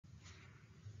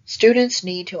Students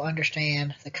need to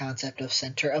understand the concept of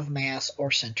center of mass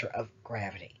or center of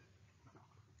gravity.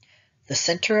 The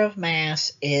center of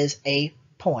mass is a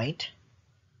point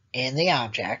in the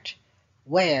object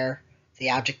where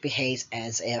the object behaves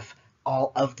as if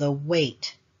all of the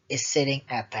weight is sitting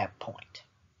at that point.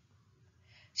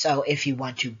 So if you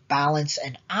want to balance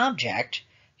an object,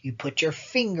 you put your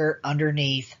finger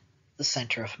underneath the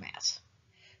center of mass.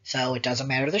 So it doesn't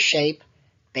matter the shape,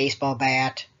 baseball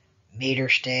bat, meter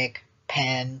stick,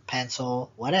 pen,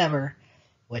 pencil, whatever.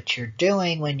 What you're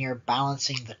doing when you're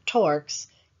balancing the torques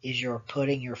is you're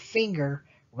putting your finger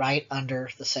right under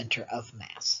the center of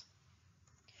mass.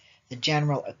 The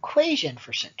general equation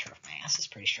for center of mass is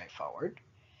pretty straightforward.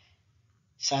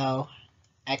 So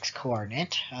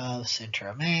x-coordinate of center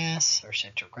of mass, or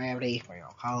center of gravity, whatever you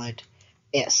want to call it,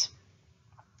 is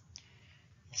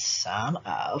the sum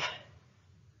of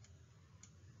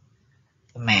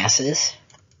the masses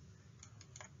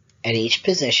at each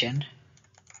position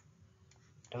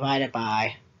divided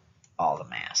by all the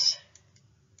mass.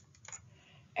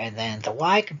 And then the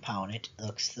y component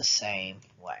looks the same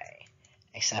way,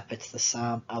 except it's the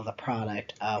sum of the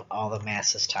product of all the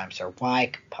masses times their y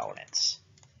components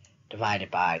divided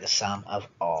by the sum of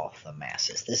all the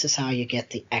masses. This is how you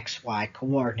get the xy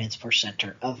coordinates for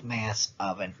center of mass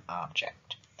of an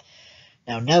object.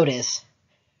 Now notice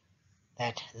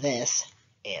that this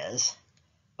is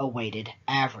a weighted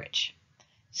average.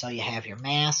 So you have your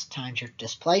mass times your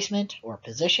displacement or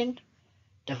position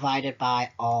divided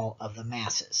by all of the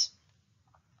masses.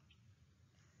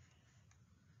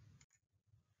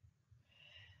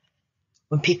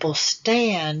 When people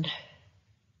stand,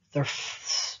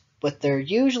 what they're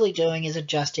usually doing is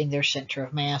adjusting their center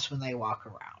of mass when they walk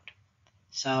around.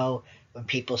 So when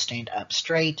people stand up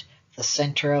straight, the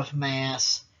center of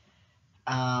mass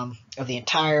of the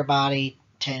entire body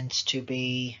tends to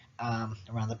be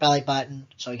around the belly button.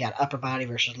 So you got upper body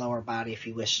versus lower body if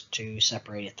you wish to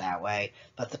separate it that way.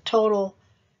 But the total,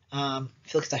 if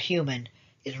you look at the human,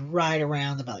 is right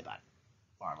around the belly button,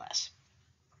 more or less.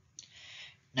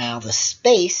 Now the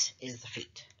space is the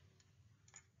feet.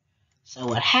 So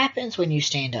what happens when you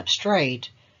stand up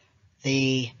straight,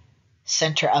 the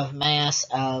center of mass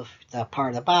of the part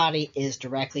of the body is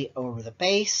directly over the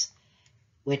base,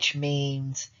 which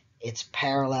means it's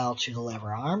parallel to the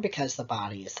lever arm because the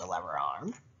body is the lever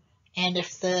arm. And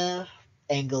if the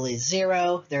angle is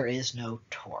 0, there is no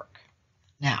torque.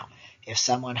 Now, if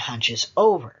someone hunches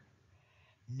over,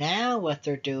 now what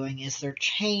they're doing is they're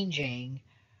changing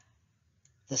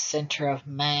the center of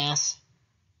mass,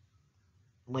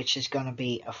 which is going to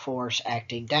be a force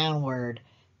acting downward,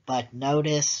 but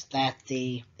notice that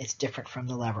it's different from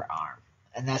the lever arm.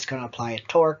 And that's going to apply a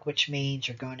torque, which means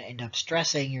you're going to end up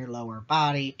stressing your lower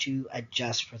body to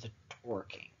adjust for the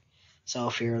torquing. So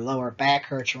if your lower back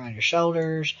hurts around your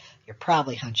shoulders, you're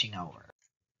probably hunching over.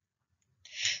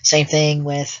 Same thing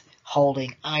with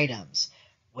holding items.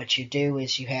 What you do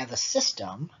is you have a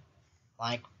system,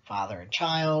 like father and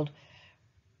child.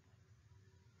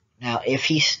 Now, if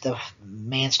the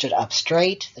man stood up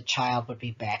straight, the child would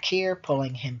be back here,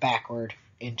 pulling him backward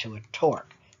into a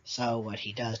torque. So what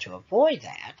he does to avoid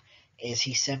that is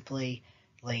he simply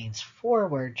leans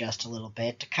forward just a little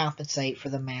bit to compensate for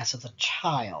the mass of the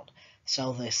child.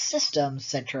 So the system's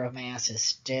center of mass is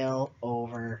still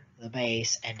over the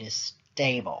base and is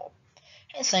stable.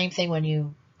 And same thing when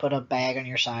you put a bag on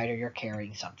your side or you're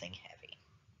carrying something heavy.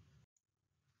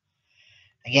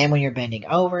 Again, when you're bending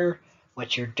over,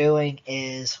 what you're doing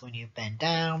is when you bend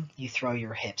down, you throw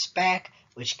your hips back,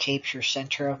 which keeps your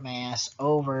center of mass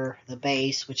over the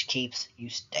base, which keeps you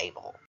stable.